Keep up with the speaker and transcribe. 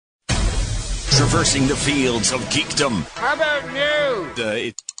Traversing the fields of geekdom. How about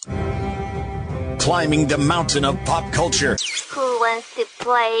new? Climbing the mountain of pop culture. Who wants to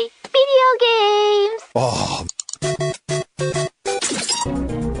play video games? Oh.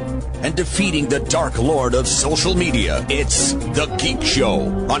 And defeating the dark lord of social media. It's The Geek Show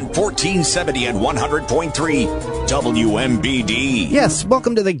on 1470 and 100.3 WMBD. Yes,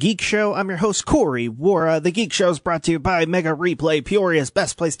 welcome to The Geek Show. I'm your host, Corey Wara. The Geek Show is brought to you by Mega Replay, Peoria's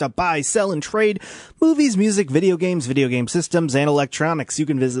best place to buy, sell, and trade movies, music, video game systems, and electronics. You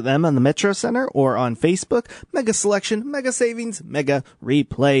can visit them on the Metro Center or on Facebook. Mega Selection, Mega Savings, Mega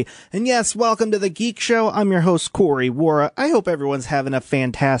Replay. And yes, welcome to The Geek Show. I'm your host, Corey Wara. I hope everyone's having a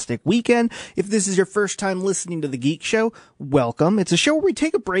fantastic weekend. If this is your first time listening to The Geek Show, welcome. It's a show where we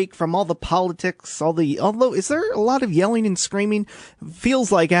take a break from all the politics, although is there a lot of yelling and screaming?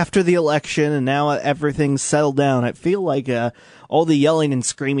 Feels like after the election and now everything's settled down, I feel like all the yelling and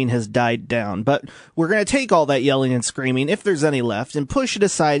screaming has died down. But we're going to take all that yelling and screaming, if there's any left, and push it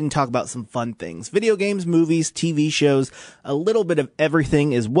aside and talk about some fun things. Video games, movies, TV shows, a little bit of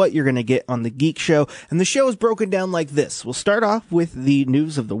everything is what you're going to get on The Geek Show. And the show is broken down like this. We'll start off with the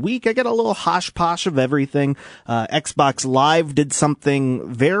news of the week. I got a little hosh-posh of everything. Xbox Live did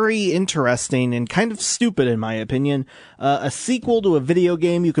something very interesting and kind of stupid in my opinion. A sequel to a video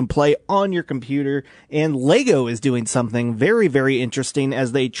game you can play on your computer, and Lego is doing something very, very interesting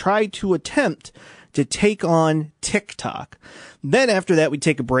as they try to attempt to take on TikTok. Then after that, we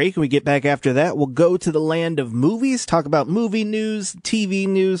take a break, and we get back after that. We'll go to the land of movies, talk about movie news, TV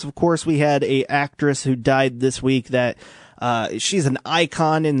news. Of course, we had a actress who died this week that she's an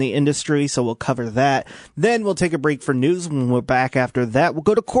icon in the industry, so we'll cover that. Then we'll take a break for news. When we're back after that, we'll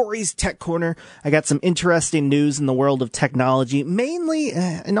go to Corey's Tech Corner. I got some interesting news in the world of technology. Mainly,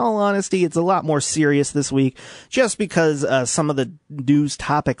 in all honesty, it's a lot more serious this week, just because some of the news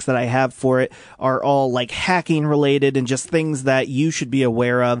topics that I have for it are all like hacking related and just things that you should be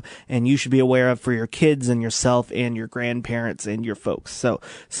aware of, and you should be aware of for your kids and yourself and your grandparents and your folks. So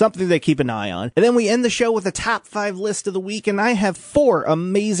something to keep an eye on. And then we end the show with a top 5 list of the week. And I have 4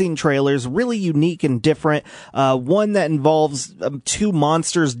 amazing trailers, really unique and different. One that involves 2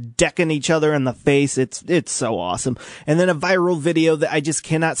 monsters decking each other in the face. It's so awesome. And then a viral video that I just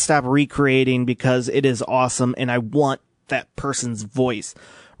cannot stop recreating because it is awesome and I want that person's voice.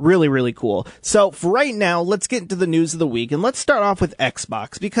 Really, really cool. So for right now, let's get into the news of the week, and let's start off with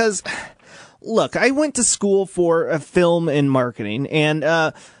Xbox because, look, I went to school for film and marketing,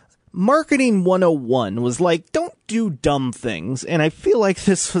 and Marketing 101 was like, don't do dumb things, and I feel like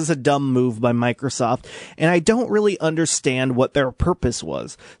this was a dumb move by Microsoft, and I don't really understand what their purpose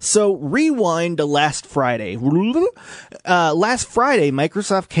was. So rewind to last Friday. Last Friday,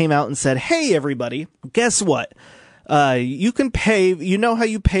 Microsoft came out and said, hey everybody, guess what? You can pay, you know how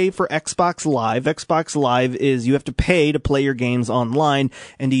you pay for Xbox Live? Xbox Live is you have to pay to play your games online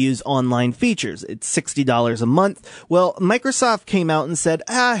and to use online features. It's $60 a month. Well, Microsoft came out and said,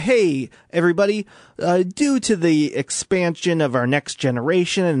 hey, everybody, due to the expansion of our next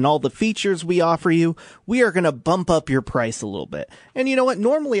generation and all the features we offer you, we are going to bump up your price a little bit. And you know what?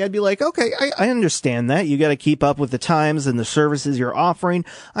 Normally I'd be like, okay, I understand that. You got to keep up with the times and the services you're offering.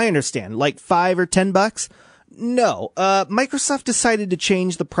 I understand. Like $5 or $10? No, Microsoft decided to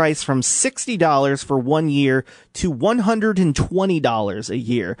change the price from $60 for 1 year to $120 a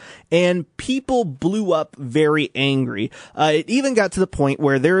year, and people blew up very angry. It even got to the point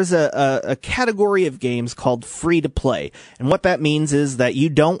where there is a category of games called free to play, and what that means is that you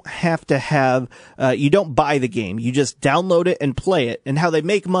don't have to have, you don't buy the game, you just download it and play it, and how they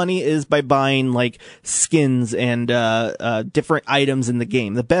make money is by buying like skins and different items in the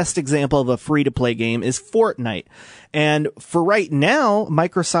game. The best example of a free to play game is Fortnite. And for right now,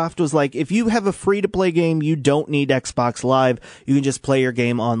 Microsoft was like, if you have a free-to-play game, you don't need Xbox Live. You can just play your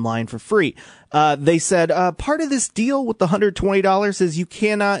game online for free. They said, part of this deal with the $120 is you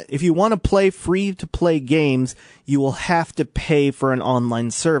cannot, if you want to play free-to-play games, you will have to pay for an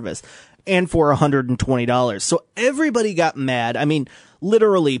online service. And for $120. So everybody got mad. I mean,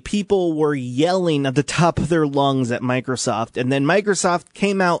 literally, people were yelling at the top of their lungs at Microsoft. And then Microsoft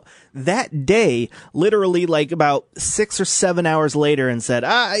came out that day, literally like about 6 or 7 hours later, and said,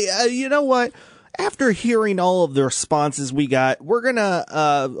 you know what? After hearing all of the responses we got, we're gonna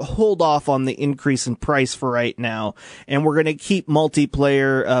hold off on the increase in price for right now, and we're gonna keep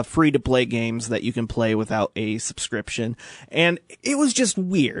multiplayer free-to-play games that you can play without a subscription. And it was just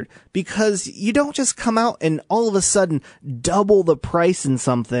weird, because you don't just come out and all of a sudden double the price in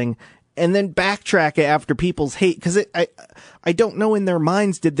something and then backtrack it after people's hate. Because I don't know, in their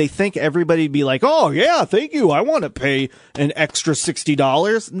minds, did they think everybody'd be like, oh yeah, thank you, I want to pay an extra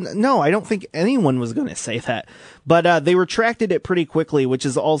 $60? No, I don't think anyone was going to say that. But they retracted it pretty quickly, which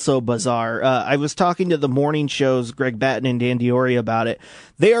is also bizarre. I was talking to the morning show's Greg Batten and Dan Diori about it.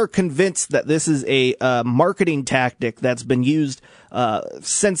 They are convinced that this is a marketing tactic that's been used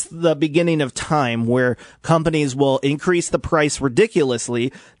since the beginning of time, where companies will increase the price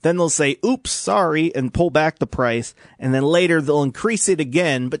ridiculously, then they'll say, oops, sorry, and pull back the price, and then later they'll increase it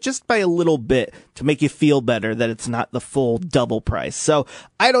again, but just by a little bit to make you feel better that it's not the full double price. So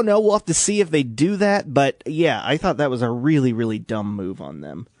I don't know, we'll have to see if they do that, but yeah, I thought that was a really, really dumb move on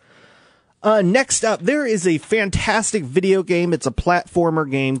them. Next up, there is a fantastic video game. It's a platformer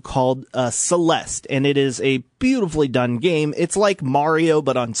game called Celeste, and it is a beautifully done game. It's like Mario,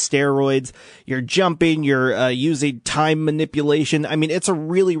 but on steroids. You're jumping, you're using time manipulation. I mean, it's a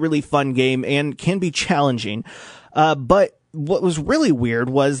really, really fun game and can be challenging. But what was really weird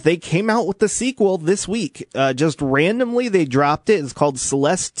was they came out with the sequel this week. Just randomly, they dropped it. It's called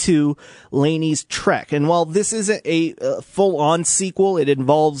Celeste 2, Lanie's Trek. And while this isn't a full-on sequel, it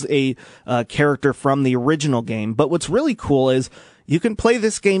involves a character from the original game. But what's really cool is you can play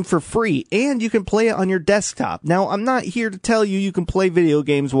this game for free, and you can play it on your desktop. Now, I'm not here to tell you you can play video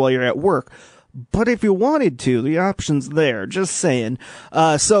games while you're at work, but if you wanted to, the option's there. Just saying.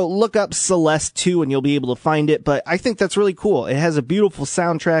 So look up Celeste 2 and you'll be able to find it. But I think that's really cool. It has a beautiful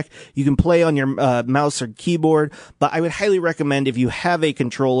soundtrack. You can play on your mouse or keyboard. But I would highly recommend, if you have a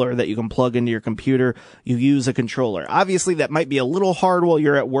controller that you can plug into your computer, you use a controller. Obviously, that might be a little hard while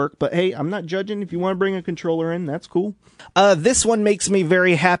you're at work. But hey, I'm not judging. If you want to bring a controller in, that's cool. This one makes me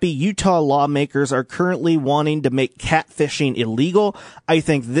very happy. Utah lawmakers are currently wanting to make catfishing illegal. I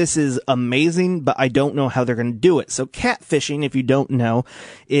think this is amazing, but I don't know how they're going to do it. So catfishing, if you don't know,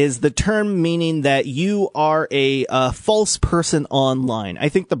 is the term meaning that you are a false person online. I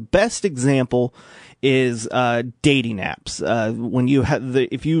think the best example is dating apps. When you have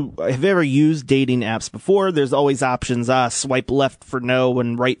if you have ever used dating apps before, there's always options, swipe left for no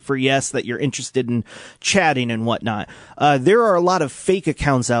and right for yes, that you're interested in chatting and whatnot. There are a lot of fake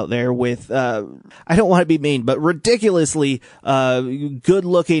accounts out there with, I don't want to be mean, but ridiculously good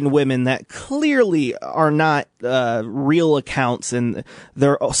looking women that clearly are not real accounts, and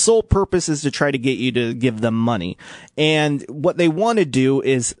their sole purpose is to try to get you to give them money. And what they want to do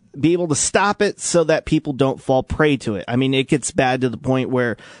is be able to stop it so that people don't fall prey to it. I mean, it gets bad to the point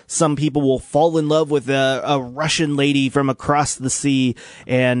where some people will fall in love with a Russian lady from across the sea,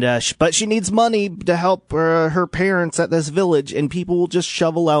 and but she needs money to help her parents at this village, and people will just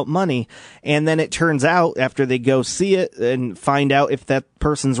shovel out money. And then it turns out, after they go see it and find out if that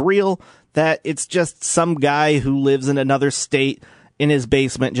person's real, that it's just some guy who lives in another state in his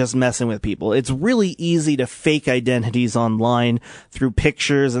basement just messing with people. It's really easy to fake identities online through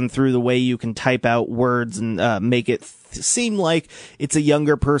pictures and through the way you can type out words and make it seem like it's a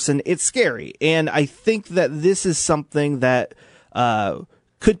younger person. It's scary. And I think that this is something that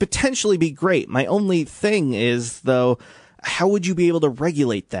could potentially be great. My only thing is, though, how would you be able to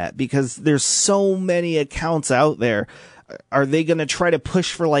regulate that? Because there's so many accounts out there. Are they going to try to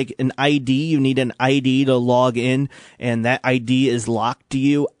push for like an ID? You need an ID to log in, and that ID is locked to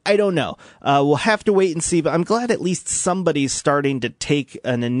you. I don't know. We'll have to wait and see, but I'm glad at least somebody's starting to take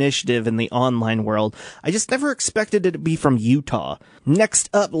an initiative in the online world. I just never expected it to be from Utah. Next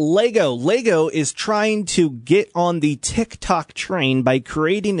up, Lego. Lego is trying to get on the TikTok train by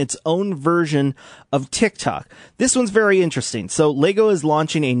creating its own version of TikTok. This one's very interesting. So Lego is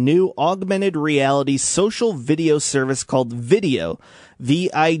launching a new augmented reality social video service called Video.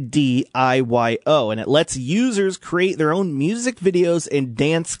 VIDIYO, and it lets users create their own music videos and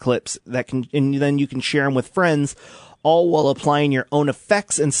dance clips and then you can share them with friends, all while applying your own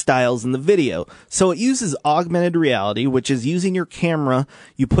effects and styles in the video. So it uses augmented reality, which is using your camera.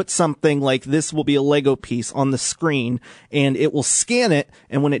 You put something like this will be a Lego piece on the screen, and it will scan it,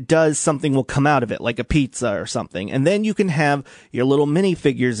 and when it does, something will come out of it, like a pizza or something. And then you can have your little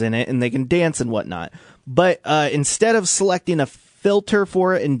minifigures in it, and they can dance and whatnot. But instead of selecting a filter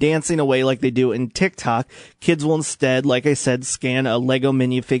for it and dancing away like they do in TikTok, kids will instead, like I said, scan a Lego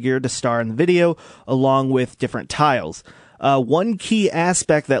minifigure to star in the video, along with different tiles. One key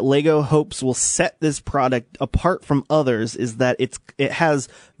aspect that Lego hopes will set this product apart from others is that it has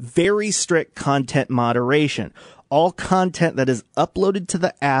very strict content moderation. All content that is uploaded to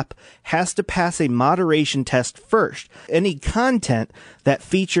the app has to pass a moderation test first. Any content that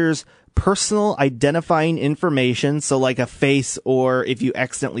features personal identifying information, so like a face, or if you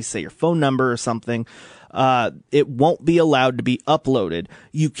accidentally say your phone number or something, it won't be allowed to be uploaded.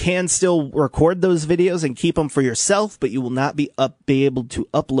 You can still record those videos and keep them for yourself, but you will not be able to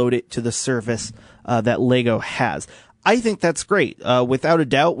upload it to the service that Lego has. I think that's great. Without a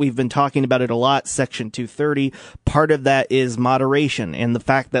doubt, we've been talking about it a lot. Section 230. Part of that is moderation, and the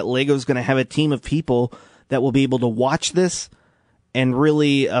fact that Lego's going to have a team of people that will be able to watch this and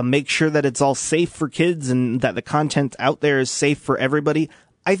really make sure that it's all safe for kids and that the content out there is safe for everybody.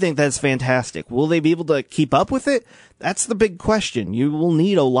 I think that's fantastic. Will they be able to keep up with it? That's the big question. You will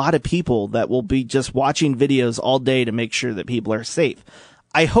need a lot of people that will be just watching videos all day to make sure that people are safe.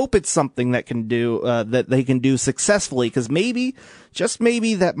 I hope it's something that can do, that they can do successfully, because maybe, just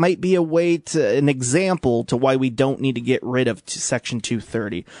maybe, that might be an example to why we don't need to get rid of Section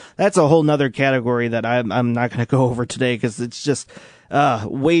 230. That's a whole nother category that I'm not going to go over today, because it's just,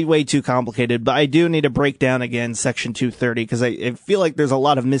 way too complicated. But I do need to break down again Section 230, because I feel like there's a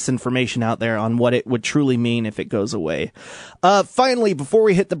lot of misinformation out there on what it would truly mean if it goes away. Finally, before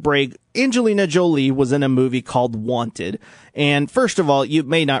we hit the break, Angelina Jolie was in a movie called Wanted. And first of all, you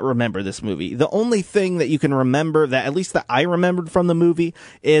may not remember this movie. The only thing that you can remember, that at least that I remembered from the movie,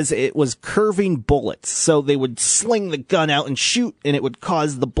 is it was curving bullets. So they would sling the gun out and shoot, and it would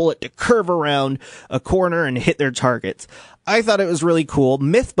cause the bullet to curve around a corner and hit their targets. I thought it was really cool.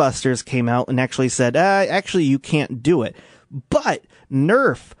 Mythbusters came out and actually said, actually you can't do it. But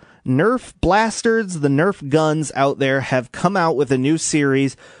Nerf blasters, the Nerf guns out there have come out with a new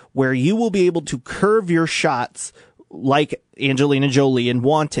series where you will be able to curve your shots like Angelina Jolie in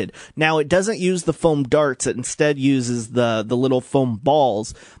Wanted. Now, it doesn't use the foam darts. It instead uses the little foam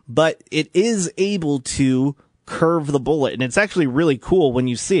balls, but it is able to curve the bullet, and it's actually really cool when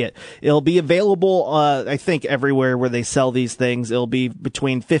you see it. It'll be available, I think, everywhere where they sell these things. It'll be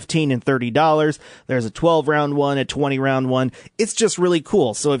between $15 and $30. There's a 12-round one, a 20-round one. It's just really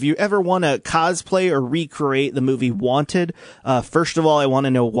cool. So if you ever want to cosplay or recreate the movie Wanted, first of all, I want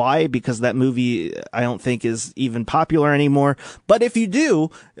to know why, because that movie I don't think is even popular anymore. But if you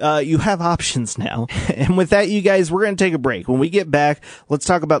do, you have options now. And with that, you guys, we're going to take a break. When we get back, let's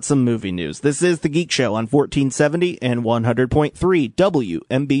talk about some movie news. This is the Geek Show on 1470 and 100.3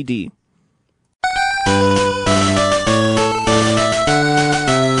 WMBD.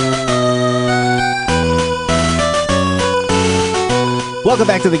 Welcome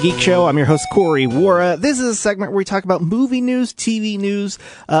back to the Geek Show. I'm your host, Corey Wara. This is a segment where we talk about movie news, TV news,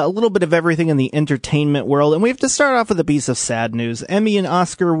 a little bit of everything in the entertainment world. And we have to start off with a piece of sad news. Emmy and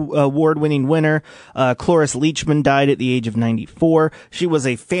Oscar award-winning winner Cloris Leachman died at the age of 94. She was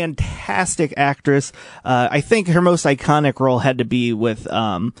a fantastic actress. I think her most iconic role had to be with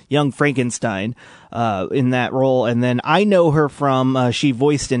Young Frankenstein in that role. And then I know her from, she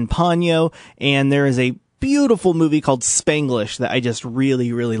voiced in Ponyo, and there is a beautiful movie called Spanglish that I just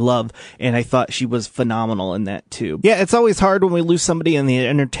really, really love, and I thought she was phenomenal in that too. Yeah, it's always hard when we lose somebody in the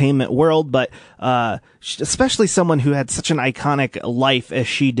entertainment world, but especially someone who had such an iconic life as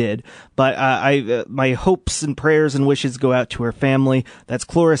she did. But my hopes and prayers and wishes go out to her family. That's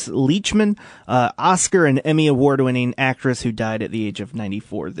Cloris Leachman, Oscar and Emmy award-winning actress who died at the age of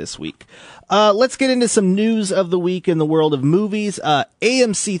 94 this week. Let's get into some news of the week in the world of movies.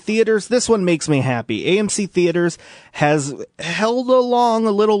 AMC Theaters, this one makes me happy. AMC Theaters has held along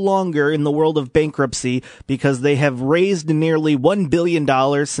a little longer in the world of bankruptcy because they have raised nearly $1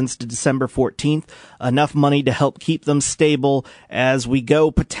 billion since December 14th, enough money to help keep them stable as we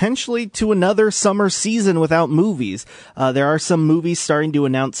go potentially to another summer season without movies. There are some movies starting to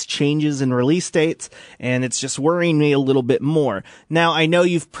announce changes in release dates, and it's just worrying me a little bit more. Now, I know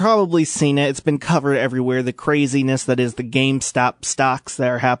you've probably seen it. It's been covered everywhere, the craziness that is the GameStop stocks that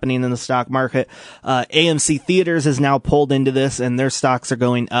are happening in the stock market. AMC Theaters is now pulled into this, and their stocks are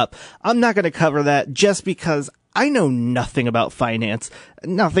going up. I'm not going to cover that just because I know nothing about finance,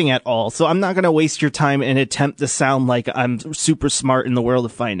 nothing at all. So I'm not going to waste your time and attempt to sound like I'm super smart in the world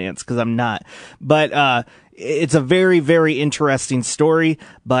of finance, because I'm not. But it's a very, very interesting story.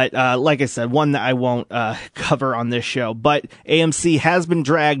 But like I said, one that I won't cover on this show. But AMC has been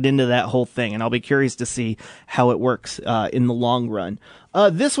dragged into that whole thing, and I'll be curious to see how it works in the long run.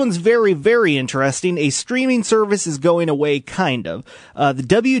 This one's very, very interesting. A streaming service is going away, kind of. The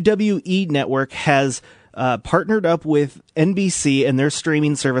WWE Network has partnered up with NBC and their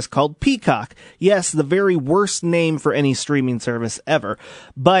streaming service called Peacock. Yes, the very worst name for any streaming service ever.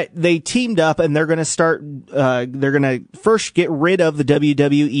 But they teamed up, and they're going to first get rid of the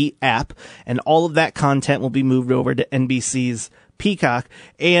WWE app, and all of that content will be moved over to NBC's Peacock,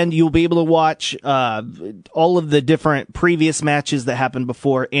 and you'll be able to watch all of the different previous matches that happened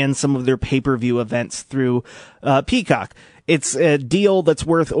before and some of their pay-per-view events through Peacock. It's a deal that's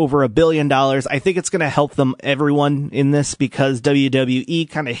worth over $1 billion. I think it's going to help everyone in this, because WWE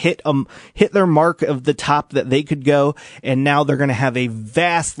kind of hit their mark of the top that they could go, and now they're going to have a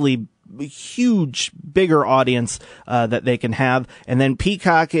vastly huge, bigger audience that they can have. And then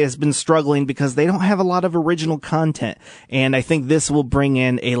Peacock has been struggling because they don't have a lot of original content, and I think this will bring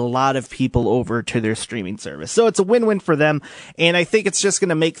in a lot of people over to their streaming service. So it's a win-win for them, and I think it's just going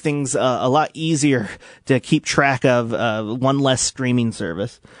to make things a lot easier to keep track of, one less streaming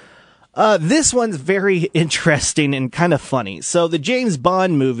service. This one's very interesting and kind of funny. So the James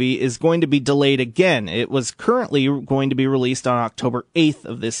Bond movie is going to be delayed again. It was currently going to be released on October 8th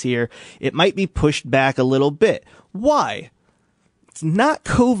of this year. It might be pushed back a little bit. Why? It's not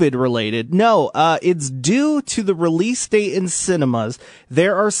COVID related. No, it's due to the release date in cinemas.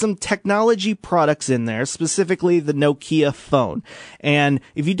 There are some technology products in there, specifically the Nokia phone. And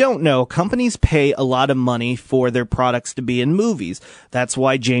if you don't know, companies pay a lot of money for their products to be in movies. That's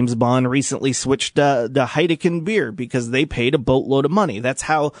why James Bond recently switched to Heineken beer, because they paid a boatload of money. That's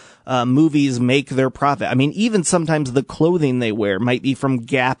how movies make their profit. I mean, even sometimes the clothing they wear might be from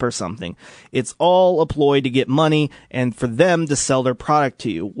Gap or something. It's all a ploy to get money and for them to sell their product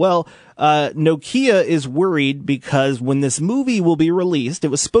to you. Well, Nokia is worried because when this movie will be released, it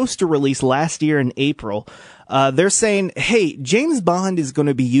was supposed to release last year in April. They're saying, hey, James Bond is going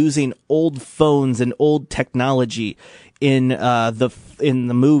to be using old phones and old technology in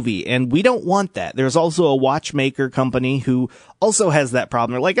the movie, and we don't want that. There's also a watchmaker company who also has that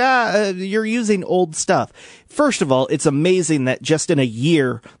problem. They're like, you're using old stuff. First of all, it's amazing that just in a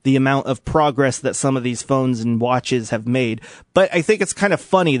year, the amount of progress that some of these phones and watches have made. But I think it's kind of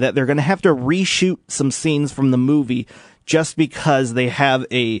funny that they're going to have to reshoot some scenes from the movie just because they have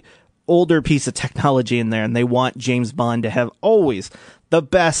a older piece of technology in there, and they want James Bond to have always the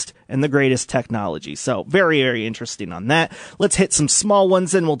best and the greatest technology. So very, very interesting on that. Let's hit some small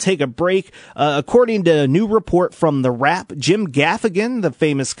ones and we'll take a break. According to a new report from The Wrap, Jim Gaffigan, the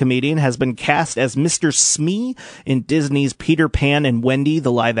famous comedian, has been cast as Mr. Smee in Disney's Peter Pan and Wendy,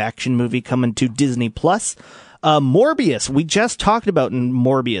 the live action movie coming to Disney Plus. Morbius, we just talked about in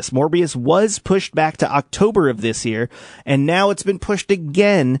Morbius. Morbius was pushed back to October of this year, and now it's been pushed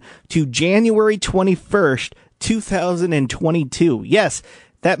again to January 21st, 2022. Yes,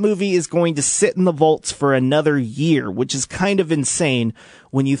 that movie is going to sit in the vaults for another year, which is kind of insane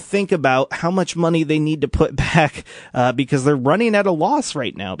when you think about how much money they need to put back, because they're running at a loss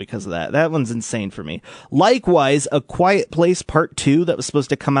right now because of that. That one's insane for me. Likewise, A Quiet Place Part 2 that was supposed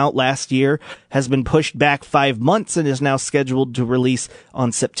to come out last year has been pushed back 5 months and is now scheduled to release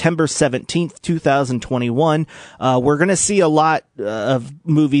on September 17th, 2021. We're going to see a lot of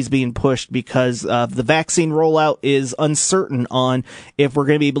movies being pushed because the vaccine rollout is uncertain on if we're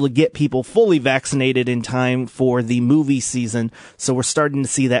going to be able to get people fully vaccinated in time for the movie season. So we're starting to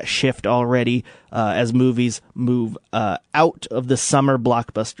see that shift already as movies move out of the summer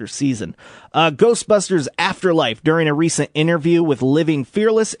blockbuster season. Ghostbusters Afterlife, during a recent interview with Living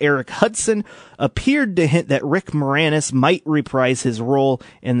Fearless, Eric Hudson appeared to hint that Rick Moranis might reprise his role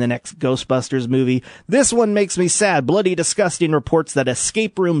in the next Ghostbusters movie. This one makes me sad. Bloody Disgusting reports that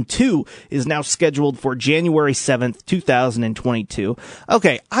Escape Room 2 is now scheduled for January 7th, 2022.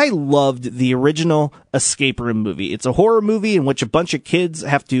 Okay, I loved the original Escape Room movie. It's a horror movie in which a bunch of kids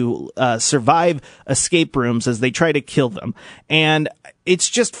have to survive escape rooms as they try to kill them. And it's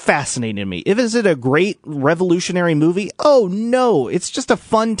just fascinating to me. Is it a great revolutionary movie? Oh no, it's just a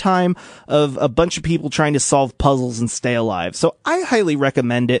fun time of a bunch of people trying to solve puzzles and stay alive. So I highly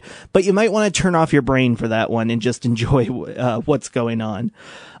recommend it, but you might want to turn off your brain for that one and just enjoy what's going on.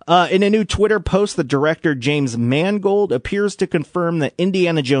 In a new Twitter post, the director James Mangold appears to confirm that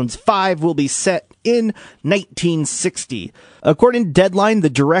Indiana Jones 5 will be set in 1960. According to Deadline, the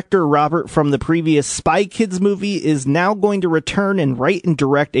director Robert from the previous Spy Kids movie is now going to return and write and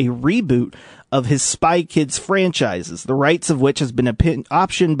direct a reboot of his Spy Kids franchises, the rights of which has been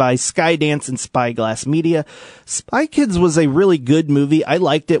optioned by Skydance and Spyglass Media. Spy Kids was a really good movie. I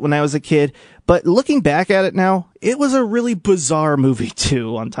liked it when I was a kid, but looking back at it now, it was a really bizarre movie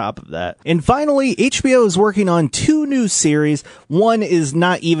too, on top of that. And finally, HBO is working on 2 new series. One is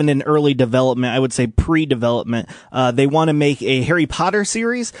not even in early development, I would say pre-development. They want to make a Harry Potter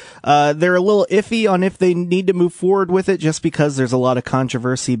series. They're a little iffy on if they need to move forward with it just because there's a lot of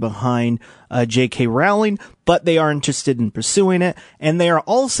controversy behind J.K. Rowling, but they are interested in pursuing it. And they are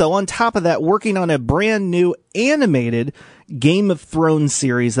also, on top of that, working on a brand new animated Game of Thrones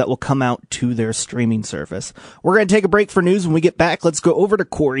series that will come out to their streaming service. We're going to take a break for news. When we get back, let's go over to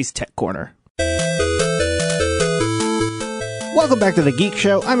Corey's Tech Corner. Welcome back to the Geek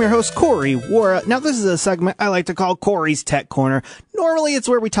Show. I'm your host, Corey Wara. Now, this is a segment I like to call Corey's Tech Corner. Normally, it's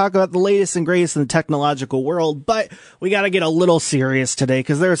where we talk about the latest and greatest in the technological world, but we got to get a little serious today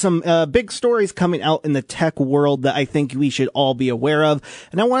because there are some big stories coming out in the tech world that I think we should all be aware of.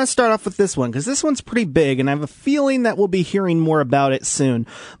 And I want to start off with this one because this one's pretty big, and I have a feeling that we'll be hearing more about it soon.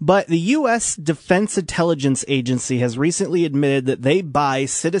 But the U.S. Defense Intelligence Agency has recently admitted that they buy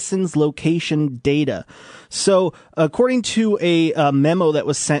citizens' location data. So, according to a memo that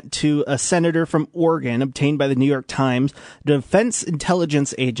was sent to a senator from Oregon, obtained by the New York Times, the Defense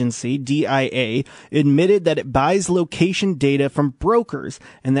Intelligence Agency, DIA, admitted that it buys location data from brokers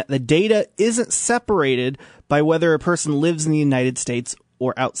and that the data isn't separated by whether a person lives in the United States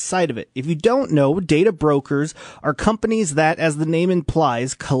or outside of it. If you don't know, data brokers are companies that, as the name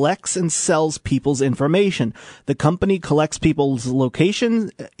implies, collects and sells people's information. The company collects people's location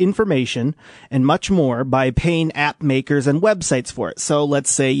information and much more by paying app makers and websites for it. So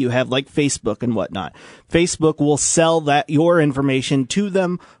let's say you have like Facebook and whatnot. Facebook will sell your information to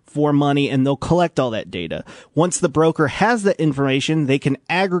them for money, and they'll collect all that data. Once the broker has that information, they can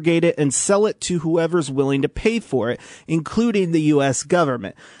aggregate it and sell it to whoever's willing to pay for it, including the U.S.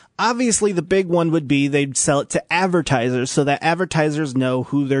 government. Obviously, the big one would be they'd sell it to advertisers so that advertisers know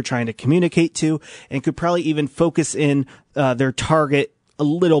who they're trying to communicate to and could probably even focus in their target a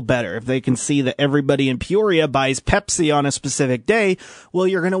little better. If they can see that everybody in Peoria buys Pepsi on a specific day, well,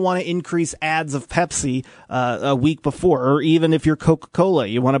 you're going to want to increase ads of Pepsi a week before. Or even if you're Coca-Cola,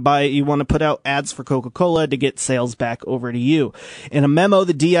 you want to put out ads for Coca-Cola to get sales back over to you. In a memo,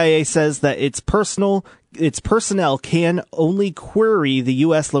 the DIA says that its personnel can only query the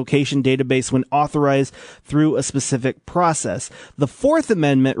U.S. location database when authorized through a specific process. The Fourth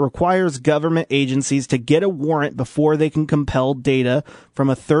Amendment requires government agencies to get a warrant before they can compel data from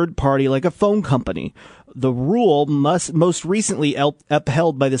a third party like a phone company. The rule most recently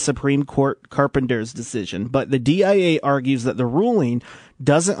upheld by the Supreme Court Carpenter's decision, but the DIA argues that the ruling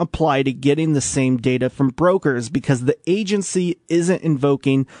doesn't apply to getting the same data from brokers because the agency isn't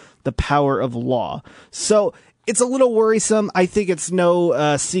invoking the power of law. So it's a little worrisome. I think it's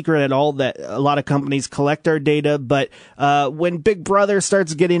no secret at all that a lot of companies collect our data, but when Big Brother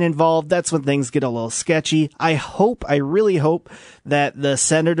starts getting involved, that's when things get a little sketchy. I really hope that the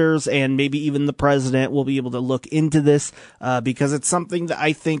senators and maybe even the president will be able to look into this because it's something that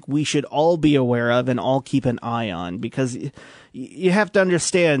I think we should all be aware of and all keep an eye on, because you have to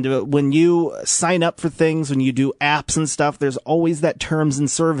understand, when you sign up for things, when you do apps and stuff, there's always that terms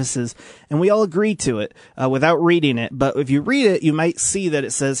and services, and we all agree to it without reading it. But if you read it, you might see that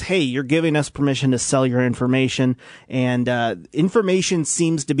it says, hey, you're giving us permission to sell your information, and information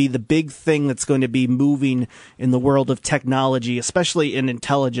seems to be the big thing that's going to be moving in the world of technology, especially in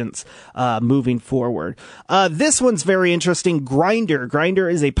intelligence moving forward. This one's very interesting. Grindr.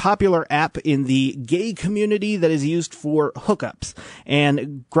 Grindr is a popular app in the gay community that is used for hookups.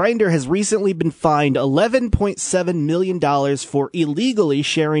 And Grindr has recently been fined $11.7 million for illegally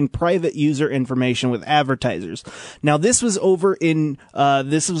sharing private user information with advertisers. Now, this was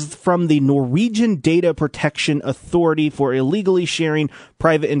this was from the Norwegian Data Protection Authority for illegally sharing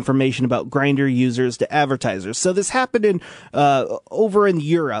private information about Grindr users to advertisers. So this happened over in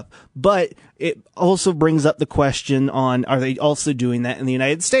Europe, but it also brings up the question on, are they also doing that in the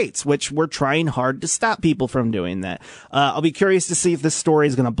United States, which we're trying hard to stop people from doing that. I'll be curious to see if this story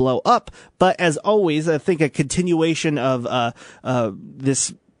is going to blow up, but as always, I think a continuation of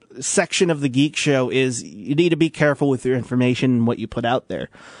this section of the Geek Show is you need to be careful with your information and what you put out there.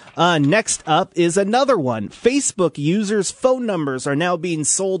 Next up is another one. Facebook users' phone numbers are now being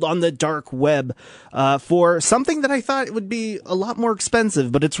sold on the dark web for something that I thought would be a lot more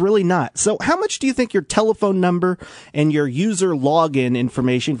expensive, but it's really not. So how much do you think your telephone number and your user login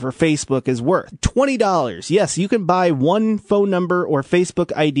information for Facebook is worth? $20. Yes, you can buy one phone number or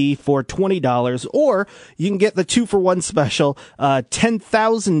Facebook ID for $20, or you can get the 2-for-1 special,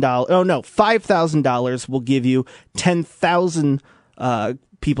 $10,000. Oh no, $5,000 will give you 10,000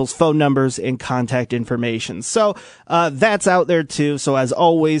 people's phone numbers and contact information. So that's out there too. So as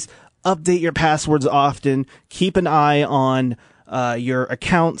always, update your passwords often. Keep an eye on your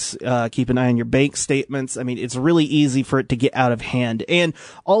accounts. Keep an eye on your bank statements. I mean, it's really easy for it to get out of hand. And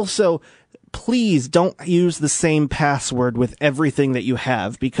also, please don't use the same password with everything that you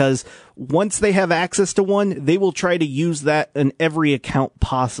have, because once they have access to one, they will try to use that in every account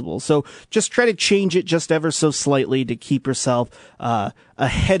possible. So just try to change it just ever so slightly to keep yourself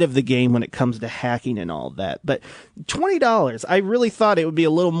ahead of the game when it comes to hacking and all that. But $20, I really thought it would be a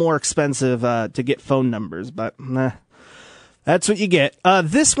little more expensive to get phone numbers, but nah. That's what you get.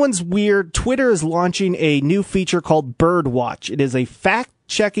 This one's weird. Twitter is launching a new feature called Birdwatch. It is a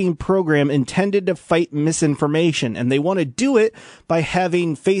fact-checking program intended to fight misinformation, and they want to do it by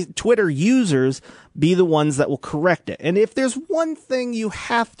having Twitter users be the ones that will correct it. And if there's one thing you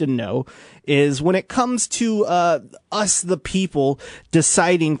have to know is when it comes to us, the people,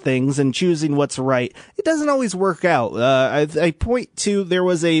 deciding things and choosing what's right, it doesn't always work out. I point to, there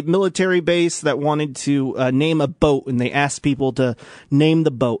was a military base that wanted to name a boat, and they asked people to name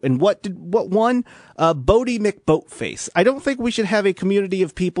the boat. And what won? Bodie McBoatface. I don't think we should have a community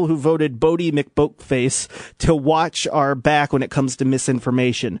of people who voted Bodie McBoatface to watch our back when it comes to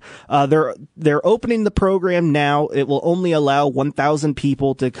misinformation. They're opening the program now. It will only allow 1,000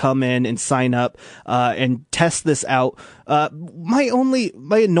 people to come in and sign up and test this out. My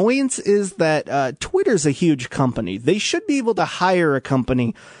annoyance is that Twitter's a huge company. They should be able to hire a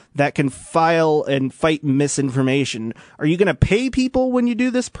company that can file and fight misinformation. Are you going to pay people when you do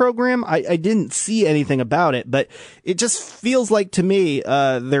this program? I didn't see anything about it, but it just feels like to me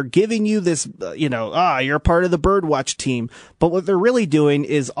they're giving you this, you're part of the Birdwatch team. But what they're really doing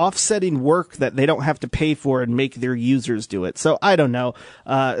is offsetting work that they don't have to pay for and make their users do it. So I don't know.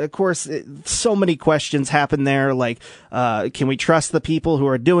 Of course, so many questions happen there. Like, can we trust the people who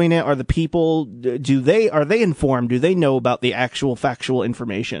are doing it? Are the people, are they informed? Do they know about the actual factual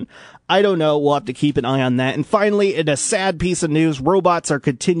information? I don't know. We'll have to keep an eye on that. And finally, in a sad piece of news, robots are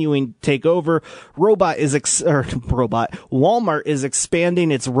continuing to take over. Walmart is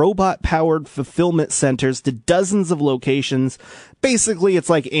expanding its robot-powered fulfillment centers to dozens of locations. Basically, it's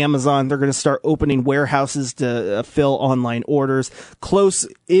like Amazon. They're going to start opening warehouses to fill online orders close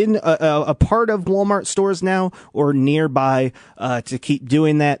in a part of Walmart stores now or nearby to keep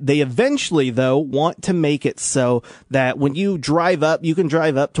doing that. They eventually, though, want to make it so that when you drive up, you can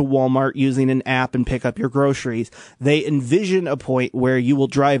drive up to Walmart using an app and pick up your groceries. They envision a point where you will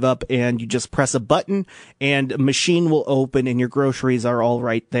drive up and you just press a button and a machine will open and your groceries are all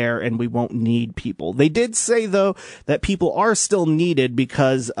right there and we won't need people. They did say, though, that people are still needed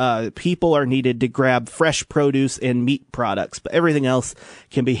because people are needed to grab fresh produce and meat products, but everything else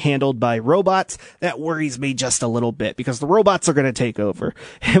can be handled by robots. That worries me just a little bit because the robots are going to take over.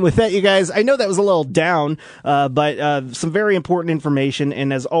 And with that, you guys, I know that was a little down, but some very important information.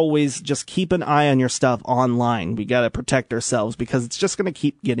 And as always, just keep an eye on your stuff online. We got to protect ourselves because it's just going to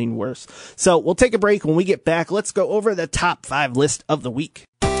keep getting worse. So we'll take a break. When we get back, let's go over the top 5 list of the week.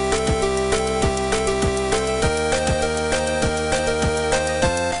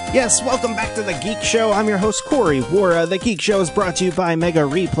 Yes, welcome back to the Geek Show. I'm your host, Corey Wara. The Geek Show is brought to you by Mega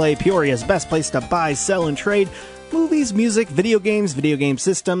Replay, Peoria's best place to buy, sell, and trade movies, music, video game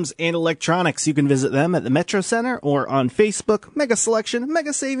systems, and electronics. You can visit them at the Metro Center or on Facebook. Mega Selection,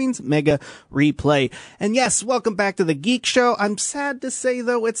 Mega Savings, Mega Replay. And yes, welcome back to the Geek Show. I'm sad to say,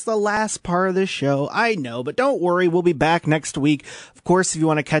 though, it's the last part of the show. I know, but don't worry. We'll be back next week. Of course, if you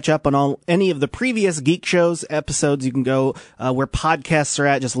want to catch up on any of the previous Geek Shows episodes, you can go where podcasts are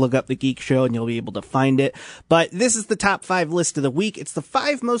at. Just look up the Geek Show and you'll be able to find it. But this is the top 5 list of the week. It's the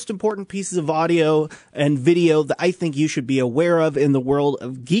 5 most important pieces of audio and video that I think you should be aware of in the world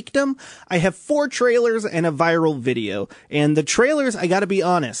of geekdom. I have 4 trailers and a viral video. And the trailers, I gotta be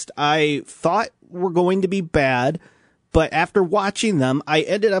honest, I thought were going to be bad, but after watching them, I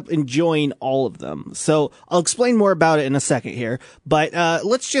ended up enjoying all of them. So I'll explain more about it in a second here, but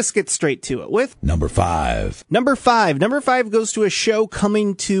let's just get straight to it with Number 5. Number 5 goes to a show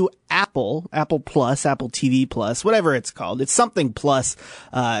coming to Apple Plus, Apple TV Plus, whatever it's called. It's something plus.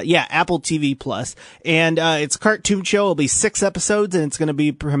 Apple TV Plus. And it's a cartoon show. It'll be 6 episodes and it's going to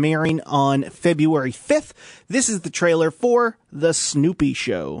be premiering on February 5th. This is the trailer for The Snoopy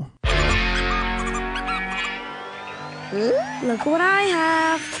Show. Look what I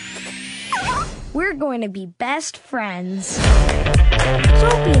have. We're going to be best friends.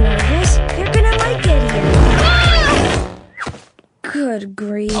 Don't be nervous. You're going to like it here. Good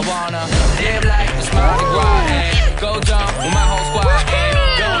grief. I wanna live like the Mardi Gras and go jump with my whole squad and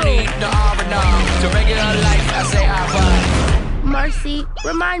don't need no R&R. To regular life, I say I run. Marcy,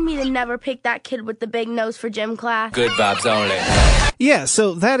 remind me to never pick that kid with the big nose for gym class. Good vibes only. Yeah,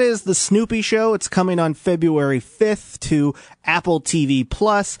 so that is the Snoopy Show. It's coming on February 5th to Apple TV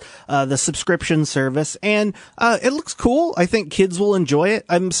Plus, the subscription service, and it looks cool. I think kids will enjoy it.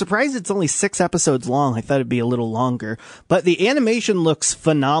 I'm surprised it's only 6 episodes long. I thought it'd be a little longer, but the animation looks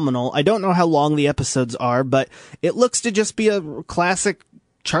phenomenal. I don't know how long the episodes are, but it looks to just be a classic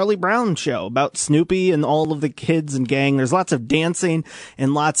Charlie Brown show about Snoopy and all of the kids and gang. There's lots of dancing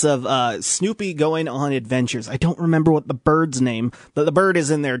and lots of Snoopy going on adventures. I don't remember what the bird's name, but the bird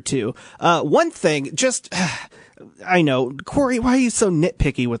is in there too. One thing, just I know, Corey, why are you so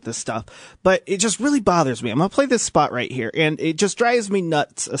nitpicky with this stuff? But it just really bothers me. I'm gonna play this spot right here, and it just drives me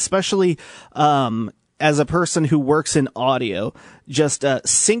nuts, especially as a person who works in audio, just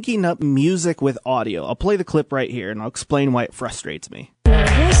syncing up music with audio. I'll play the clip right here, and I'll explain why it frustrates me.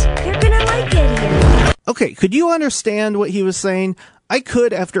 You're gonna like it here. Okay, could you understand what he was saying? I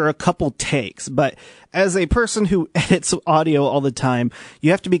could after a couple takes, but as a person who edits audio all the time,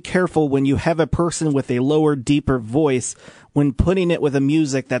 you have to be careful when you have a person with a lower, deeper voice when putting it with a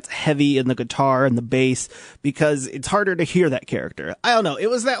music that's heavy in the guitar and the bass, because it's harder to hear that character. I don't know. It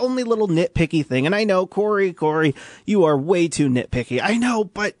was that only little nitpicky thing. And I know, Corey, you are way too nitpicky. I know,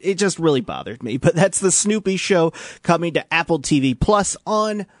 but it just really bothered me. But that's the Snoopy Show coming to Apple TV Plus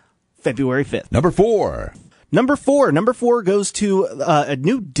on February 5th. Number 4. Number four goes to a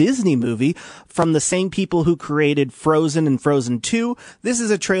new Disney movie from the same people who created Frozen and Frozen 2. This is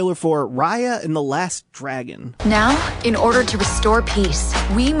a trailer for Raya and the Last Dragon. Now, in order to restore peace,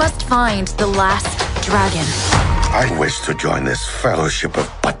 we must find the last dragon. I wish to join this fellowship of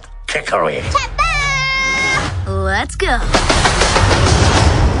butt kickery. Let's go.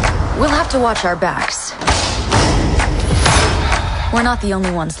 We'll have to watch our backs. We're not the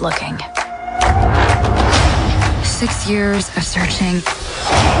only ones looking. 6 years of searching.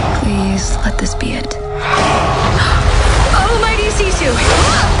 Please let this be it. Oh, mighty Sisu!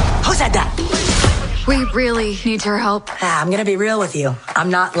 Who said that? We really need your help. I'm gonna be real with you.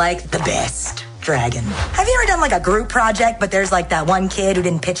 I'm not like the best dragon. Have you ever done like a group project, but there's like that one kid who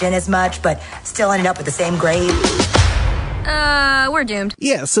didn't pitch in as much, but still ended up with the same grade? We're doomed.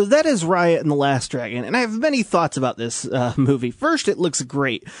 Yeah, so that is Raya and the Last Dragon, and I have many thoughts about this movie. First, it looks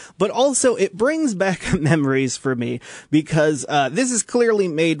great, but also it brings back memories for me, because this is clearly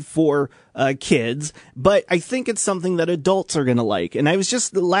made for kids, but I think it's something that adults are gonna like. And I was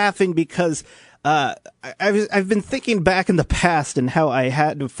just laughing because I've been thinking back in the past and how I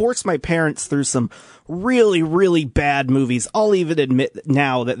had to force my parents through some really, really bad movies. I'll even admit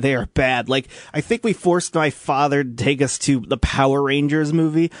now that they are bad. Like, I think we forced my father to take us to the Power Rangers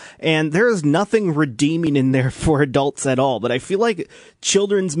movie, and there is nothing redeeming in there for adults at all. But I feel like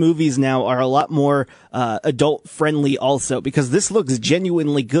children's movies now are a lot more adult friendly also, because this looks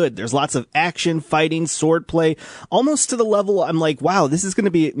genuinely good. There's lots of action, fighting, swordplay, almost to the level I'm like, wow, this is going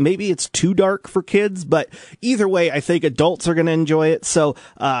to be, maybe it's too dark for kids, but either way, I think adults are going to enjoy it. So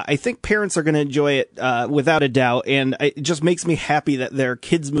I think parents are going to enjoy it without a doubt, and it just makes me happy that there are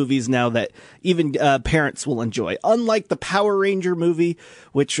kids movies now that even parents will enjoy. Unlike the Power Ranger movie,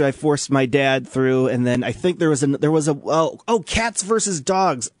 which I forced my dad through, and then I think there was Cats versus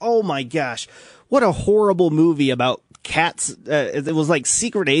Dogs. Oh my gosh, what a horrible movie about cats. It was like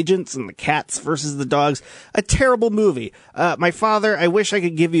secret agents and the cats versus the dogs. A terrible movie. My father, I wish I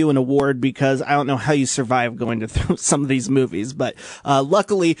could give you an award, because I don't know how you survive going through some of these movies, but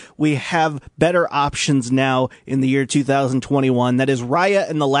luckily we have better options now in the year 2021. That is Raya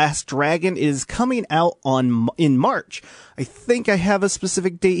and the Last Dragon. It is coming out in March. I think I have a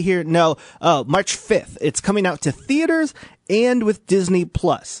specific date here. No, March 5th. It's coming out to theaters and with Disney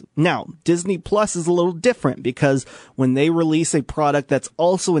Plus. Now, Disney Plus is a little different, because when they release a product that's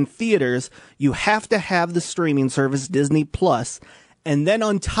also in theaters, you have to have the streaming service Disney Plus, and then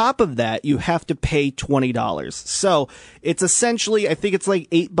on top of that, you have to pay $20. So it's essentially, I think it's like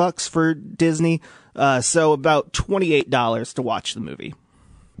 $8 for Disney, so about $28 to watch the movie.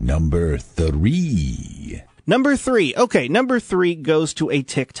 Number 3. Number 3. Okay, number 3 goes to a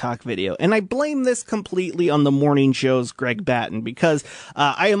TikTok video, and I blame this completely on the morning show's Greg Batten, because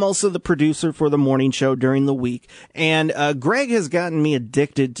I am also the producer for the morning show during the week, and Greg has gotten me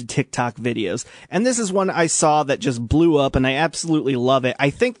addicted to TikTok videos, and this is one I saw that just blew up, and I absolutely love it.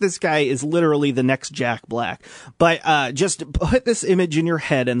 I think this guy is literally the next Jack Black, but just put this image in your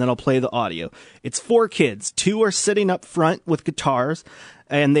head, and then I'll play the audio. It's 4 kids. 2 are sitting up front with guitars,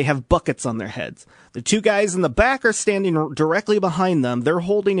 and they have buckets on their heads. The 2 guys in the back are standing directly behind them. They're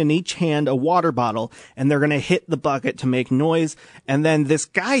holding in each hand a water bottle, and they're going to hit the bucket to make noise. And then this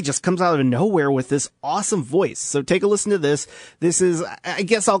guy just comes out of nowhere with this awesome voice. So take a listen to this. This is, I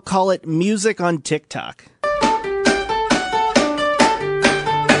guess I'll call it music on TikTok.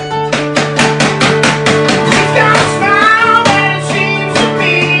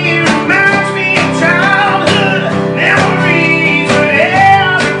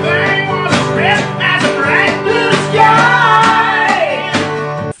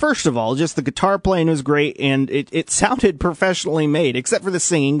 first of all, just the guitar playing was great, and it sounded professionally made, except for the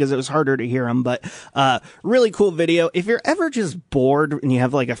singing, because it was harder to hear them, but really cool video. If you're ever just bored and you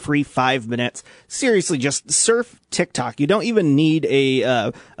have like a free 5 minutes, seriously, just surf TikTok. You don't even need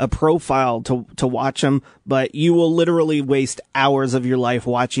a profile to watch them, but you will literally waste hours of your life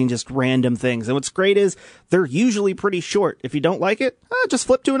watching just random things. And what's great is they're usually pretty short. If you don't like it, just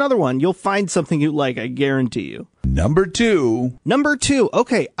flip to another one. You'll find something you like, I guarantee you. Number two.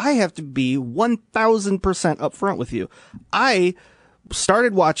 Okay, I have to be 1,000% upfront with you. I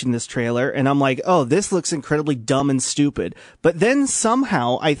started watching this trailer and I'm like, oh, this looks incredibly dumb and stupid. But then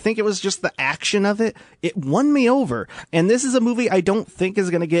somehow, I think it was just the action of it, it won me over. And this is a movie I don't think is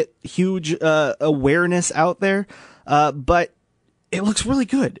going to get huge awareness out there, but it looks really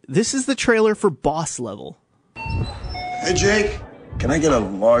good. This is the trailer for Boss Level. Hey, Jake, can I get a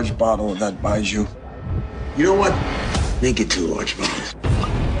large bottle of that Baijiu? You know what? Make it 2 large bottles.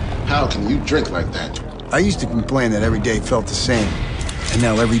 How can you drink like that? I used to complain that every day felt the same, and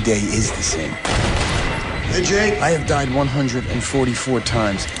now every day is the same. Hey, Jake, I have died 144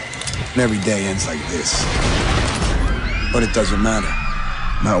 times, and every day ends like this. But it doesn't matter.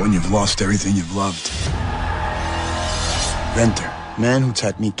 Not when you've lost everything you've loved. Venter, man who's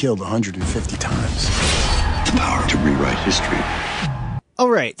had me killed 150 times. The power to rewrite history.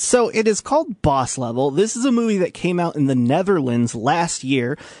 Alright, so it is called Boss Level. This is a movie that came out in the Netherlands last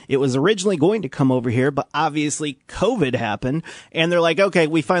year. It was originally going to come over here, but obviously COVID happened, and they're like, okay,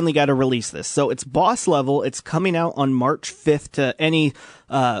 we finally got to release this. So it's Boss Level. It's coming out on March 5th to any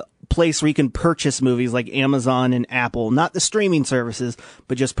place where you can purchase movies like Amazon and Apple, not the streaming services,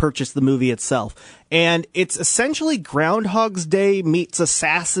 but just purchase the movie itself. And it's essentially Groundhog's Day meets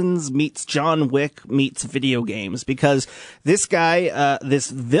Assassins meets John Wick meets video games, because this guy, this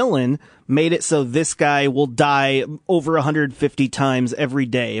villain, made it so this guy will die over 150 times every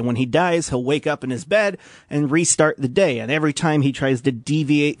day. And when he dies, he'll wake up in his bed and restart the day. And every time he tries to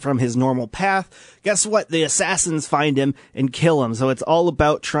deviate from his normal path, guess what? The assassins find him and kill him. So it's all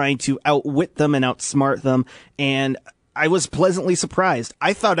about trying to outwit them and outsmart them. And I was pleasantly surprised.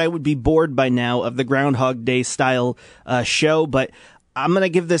 I thought I would be bored by now of the Groundhog Day style show, but I'm going to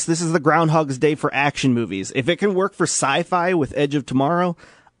give this is the Groundhog's Day for action movies. If it can work for sci-fi with Edge of Tomorrow,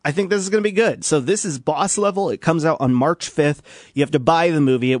 I think this is going to be good. So this is Boss Level. It comes out on March 5th. You have to buy the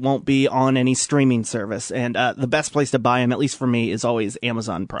movie. It won't be on any streaming service. And the best place to buy them, at least for me, is always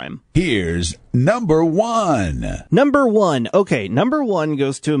Amazon Prime. Here's number one. Number one. Okay, number one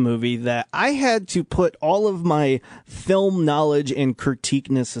goes to a movie that I had to put all of my film knowledge and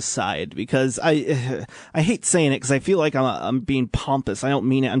critiqueness aside, because I hate saying it because I feel like I'm being pompous. I don't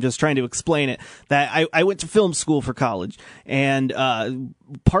mean it. I'm just trying to explain it. That I went to film school for college, and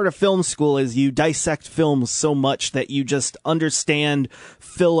part of film school is you dissect films so much that you just understand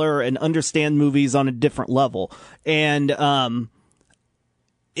filler and understand movies on a different level. And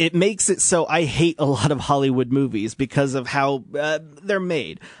it makes it so I hate a lot of Hollywood movies because of how they're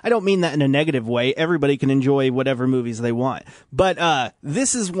made. I don't mean that in a negative way. Everybody can enjoy whatever movies they want. But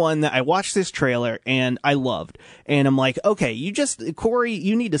this is one that I watched this trailer and I loved. And I'm like, okay, Corey,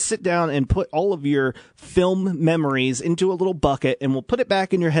 you need to sit down and put all of your film memories into a little bucket and we'll put it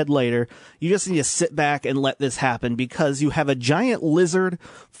back in your head later. You just need to sit back and let this happen, because you have a giant lizard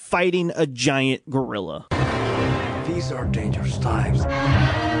fighting a giant gorilla. These are dangerous times.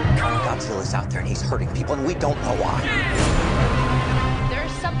 Godzilla's out there and he's hurting people and we don't know why.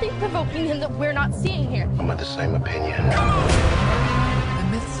 There's something provoking him that we're not seeing here. I'm of the same opinion. The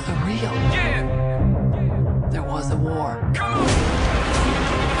myths are real. Yeah. There was a war.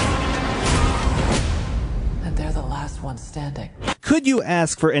 And they're the last ones standing. Could you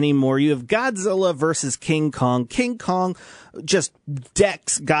ask for any more? You have Godzilla versus King Kong. King Kong just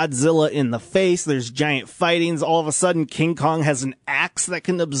decks Godzilla in the face. There's giant fightings. All of a sudden, King Kong has an axe that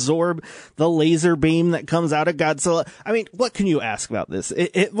can absorb the laser beam that comes out of Godzilla. I mean, what can you ask about this?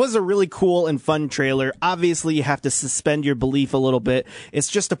 It was a really cool and fun trailer. Obviously, you have to suspend your belief a little bit. It's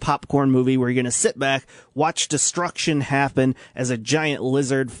just a popcorn movie where you're going to sit back, watch destruction happen as a giant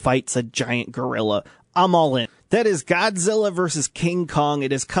lizard fights a giant gorilla. I'm all in. That is Godzilla vs. King Kong.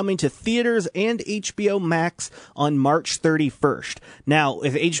 It is coming to theaters and HBO Max on March 31st. Now,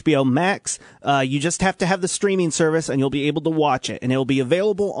 with HBO Max, you just have to have the streaming service and you'll be able to watch it. And it will be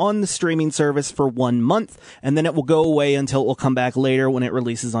available on the streaming service for 1 month, and then it will go away until it will come back later when it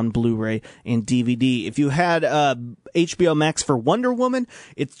releases on Blu-ray and DVD. If you had HBO Max for Wonder Woman,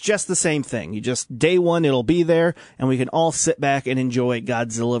 it's just the same thing. You just, day one, it'll be there, and we can all sit back and enjoy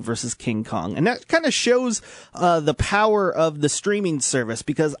Godzilla vs. King Kong. And that kind of shows the power of the streaming service,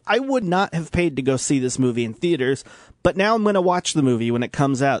 because I would not have paid to go see this movie in theaters, but now I'm going to watch the movie when it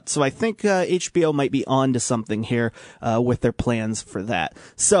comes out. So I think HBO might be on to something here with their plans for that.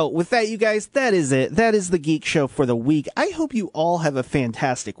 So with that, you guys, that is it. That is the Geek Show for the week. I hope you all have a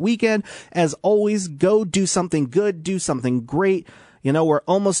fantastic weekend. As always, go do something good, do something great. You know, we're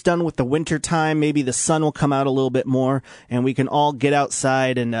almost done with the winter time. Maybe the sun will come out a little bit more and we can all get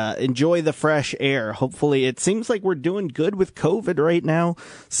outside and enjoy the fresh air. Hopefully, it seems like we're doing good with COVID right now.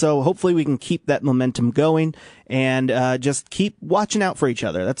 So hopefully we can keep that momentum going and just keep watching out for each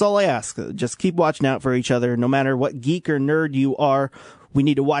other. That's all I ask. Just keep watching out for each other. No matter what geek or nerd you are, we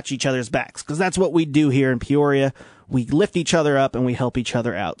need to watch each other's backs because that's what we do here in Peoria. We lift each other up and we help each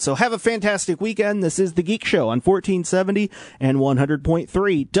other out. So have a fantastic weekend. This is The Geek Show on 1470 and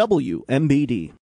 100.3 WMBD.